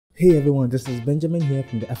Hey everyone, this is Benjamin here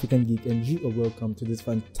from the African Geek, and you are welcome to this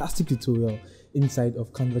fantastic tutorial inside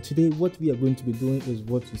of Canva. Today what we are going to be doing is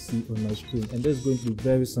what you see on my screen, and that's going to be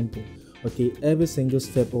very simple. Okay, every single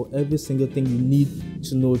step or every single thing you need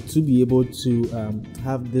to know to be able to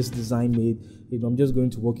have this design made, I'm just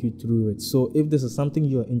going to walk you through it. So if this is something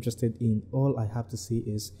you are interested in, all I have to say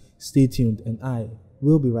is stay tuned, and I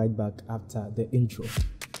will be right back after the intro.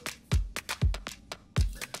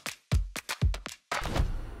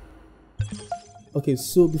 Okay,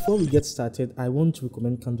 so before we get started, I want to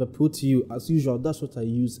recommend Canva Pro to you. As usual, that's what I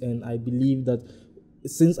use, and I believe that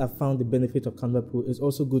since I found the benefit of Canva Pro, it's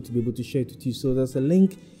also good to be able to share it with you. So there's a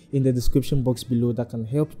link in the description box below that can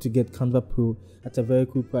help to get Canva Pro at a very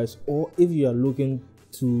cool price. Or if you are looking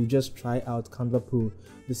to just try out Canva Pro,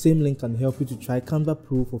 the same link can help you to try Canva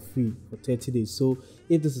Pro for free for 30 days. So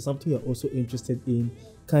if this is something you're also interested in,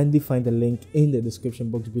 kindly find the link in the description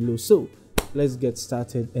box below. So let's get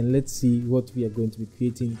started and let's see what we are going to be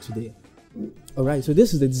creating today. Alright, so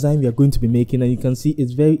this is the design we are going to be making, and you can see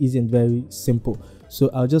it's very easy and very simple. So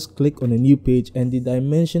I'll just click on a new page, and the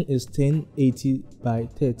dimension is 1080 by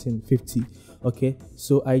 1350. Okay,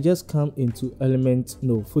 so I just come into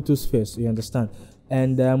photos first, you understand,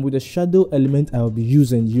 and with the shadow element I will be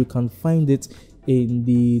using, you can find it in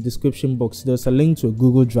the description box. There's a link to a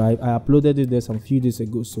Google Drive. I uploaded it there some few days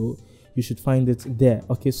ago, so you should find it there.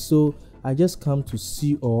 Okay, so I just come to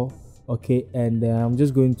see all, okay, and I'm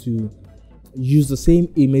just going to use the same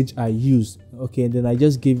image I used, okay, and then I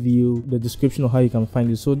just give you the description of how you can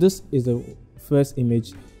find it. So this is the first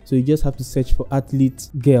image, so you just have to search for athlete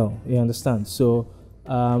girl, you understand. So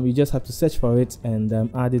you just have to search for it and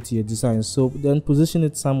add it to your design. So then position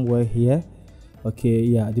it somewhere here, okay,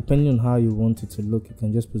 yeah, depending on how you want it to look, you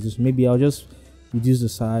can just position. Maybe I'll just reduce the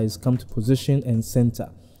size, come to position and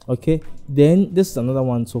center. Okay, then this is another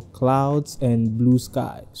one, so clouds and blue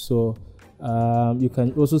sky. So you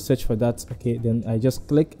can also search for that. Okay, then I just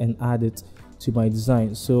click and add it to my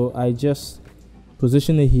design. So I just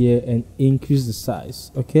position it here and increase the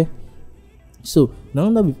size. Okay, so now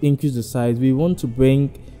that we've increased the size, we want to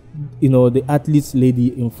bring the athlete's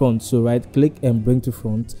lady in front. So right click and bring to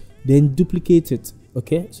front, then duplicate it.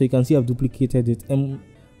 Okay, so you can see I've duplicated it, and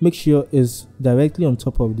make sure it's directly on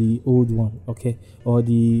top of the old one, okay, or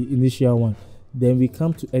the initial one. Then we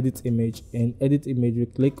come to edit image, and edit image, we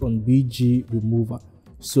click on BG remover.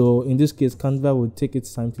 So in this case, Canva will take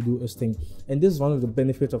its time to do its thing, and this is one of the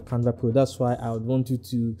benefits of Canva Pro. That's why I would want you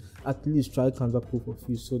to at least try Canva Pro for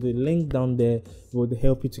free. So the link down there will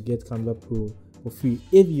help you to get Canva Pro for free.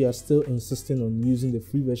 If you are still insisting on using the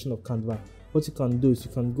free version of Canva, what you can do is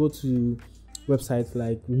you can go to websites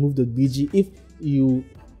like remove.bg. If you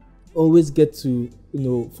always get to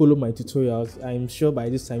follow my tutorials, I'm sure by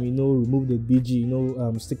this time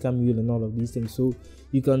remove.bg, sticker mule and all of these things. So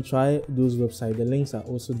you can try those websites. The links are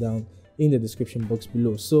also down in the description box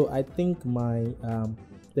below. So I think my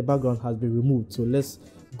the background has been removed, so let's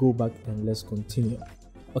go back and let's continue.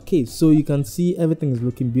 Okay, so you can see everything is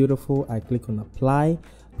looking beautiful. I click on apply,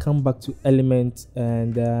 come back to element,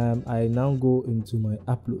 and I now go into my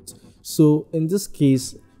upload. So in this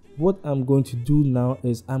case, what I'm going to do now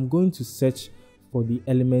is I'm going to search for the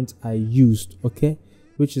element I used, okay,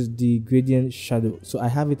 which is the gradient shadow. So I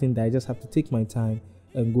have it in there. I just have to take my time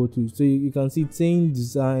and go through. So you can see saying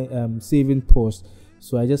design saving post.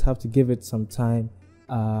 So I just have to give it some time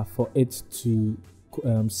for it to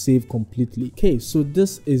save completely. Okay, so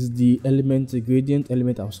this is the element, the gradient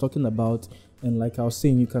element I was talking about, and like I was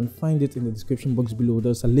saying, you can find it in the description box below.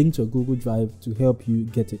 There's a link to a Google Drive to help you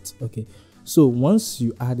get it. Okay, so once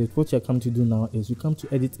you add it, what you're come to do now is you come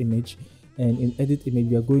to edit image, and in edit image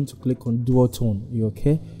we are going to click on dual tone.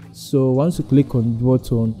 Okay, so once you click on dual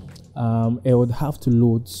tone, it would have to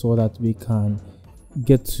load so that we can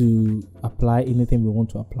get to apply anything we want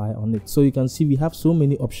to apply on it. So you can see we have so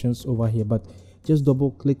many options over here, but just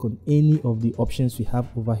double click on any of the options we have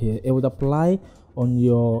over here. It would apply on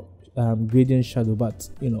your gradient shadow, but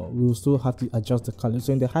we'll still have to adjust the color.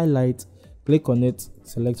 So in the highlight, click on it,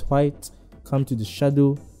 select white, come to the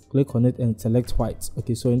shadow, click on it and select white.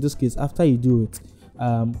 Okay, so in this case, after you do it,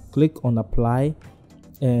 click on apply,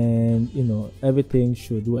 and everything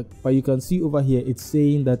should work. But you can see over here it's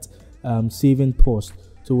saying that saving post,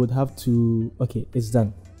 so we'd have to, okay, it's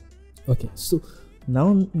done. Okay, so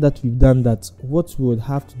now that we've done that, what we would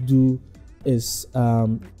have to do is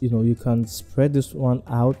you can spread this one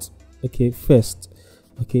out, okay, first,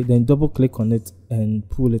 okay, then double click on it and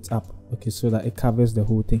pull it up, okay, so that it covers the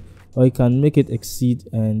whole thing. Or you can make it exceed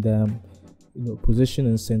and position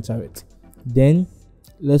and center it. Then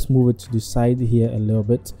let's move it to the side here a little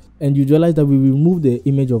bit, and you realize that we removed the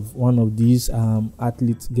image of one of these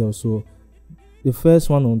athlete girls. So the first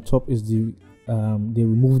one on top is the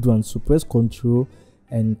removed one. So press Ctrl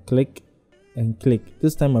and click and click.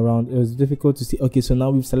 This time around it was difficult to see. Okay, so now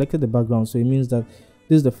we've selected the background, so it means that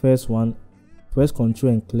this is the first one. Press Ctrl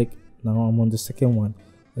and click. Now I'm on the second one,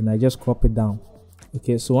 and I just crop it down.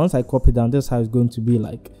 Okay, so once I crop it down, this is how it's going to be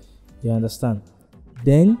like. You understand?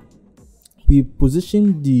 Then we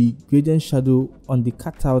position the gradient shadow on the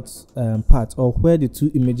cutout part, or where the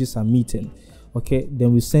two images are meeting. Okay,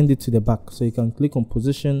 then we send it to the back. So you can click on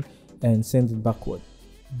position and send it backward.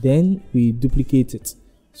 Then we duplicate it.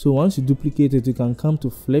 So once you duplicate it, you can come to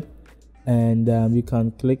flip, and you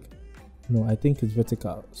can click. No, I think it's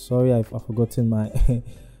vertical. Sorry, I've forgotten my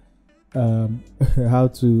how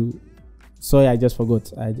to. Sorry, I just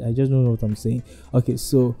forgot. I just don't know what I'm saying. Okay,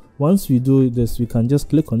 so once we do this, we can just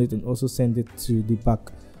click on it and also send it to the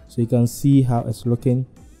back, so you can see how it's looking.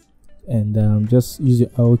 And just use your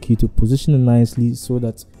arrow key to position it nicely, so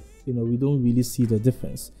that we don't really see the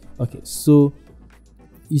difference. Okay, so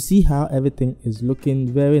you see how everything is looking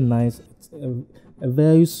very nice. It's a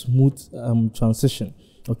very smooth transition.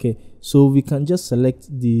 Okay, so we can just select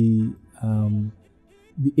the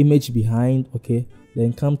image behind. Okay,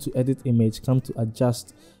 then come to edit image, come to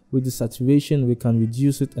adjust. With the saturation, we can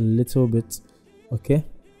reduce it a little bit. Okay,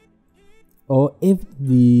 or if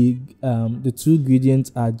the two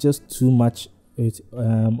gradients are just too much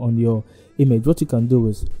on your image, what you can do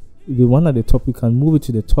is the one at the top, you can move it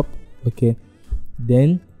to the top. Okay,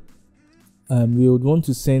 then we would want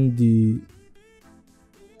to send the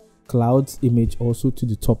clouds image also to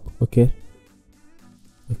the top. Okay,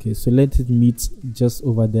 so let it meet just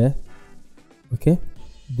over there. Okay,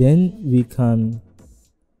 then we can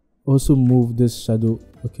also move this shadow.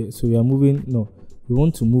 Okay, so we are moving, no, we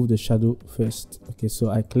want to move the shadow first. Okay, so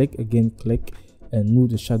I click again, click, and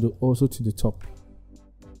move the shadow also to the top.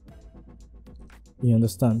 You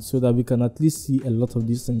understand? So that we can at least see a lot of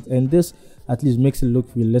these things, and this at least makes it look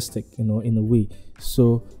realistic, in a way.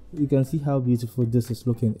 So you can see how beautiful this is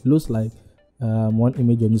looking. It looks like one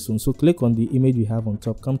image on this one. So click on the image we have on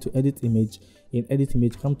top, come to edit image. In edit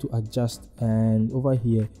image, come to adjust, and over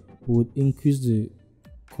here we would increase the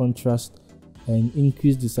contrast and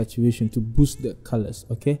increase the saturation to boost the colors.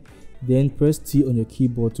 Okay, then press T on your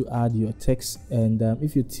keyboard to add your text, and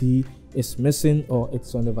if your T is missing or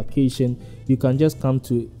it's on a vacation, you can just come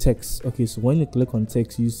to text. Okay, so when you click on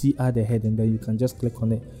text, you see add a head, and then you can just click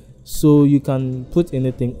on it. So you can put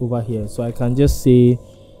anything over here. So I can just say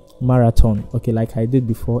marathon. Okay, like I did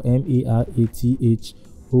before, MARATHON.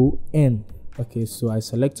 Okay, so I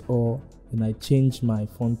select all, and I change my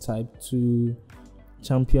font type to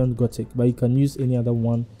Champion Gothic, but you can use any other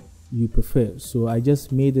one you prefer. So I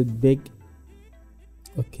just made it big.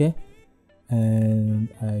 Okay, and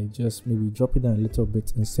I just maybe drop it down a little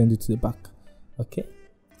bit and send it to the back. Okay,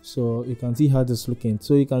 so you can see how this is looking.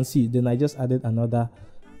 So you can see, then I just added another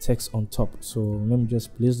text on top. So let me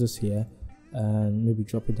just place this here and maybe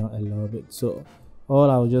drop it down a little bit. So all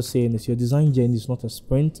I was just saying is your design journey is not a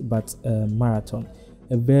sprint but a marathon.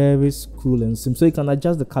 A very cool and simple. So you can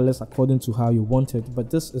adjust the colors according to how you want it, but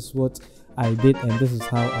this is what I did, and this is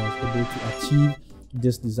how I was able to achieve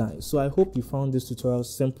this design. So I hope you found this tutorial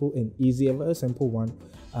simple and easy, a very simple one.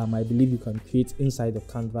 I believe you can create inside of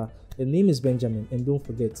Canva. The name is Benjamin, and don't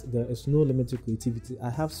forget, there is no limit to creativity. I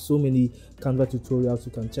have so many Canva tutorials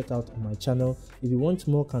you can check out on my channel. If you want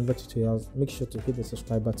more Canva tutorials, make sure to hit the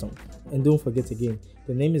subscribe button, and don't forget again,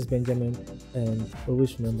 the name is Benjamin, and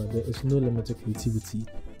always remember, there is no limit to creativity.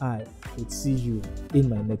 I will see you in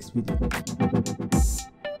my next video.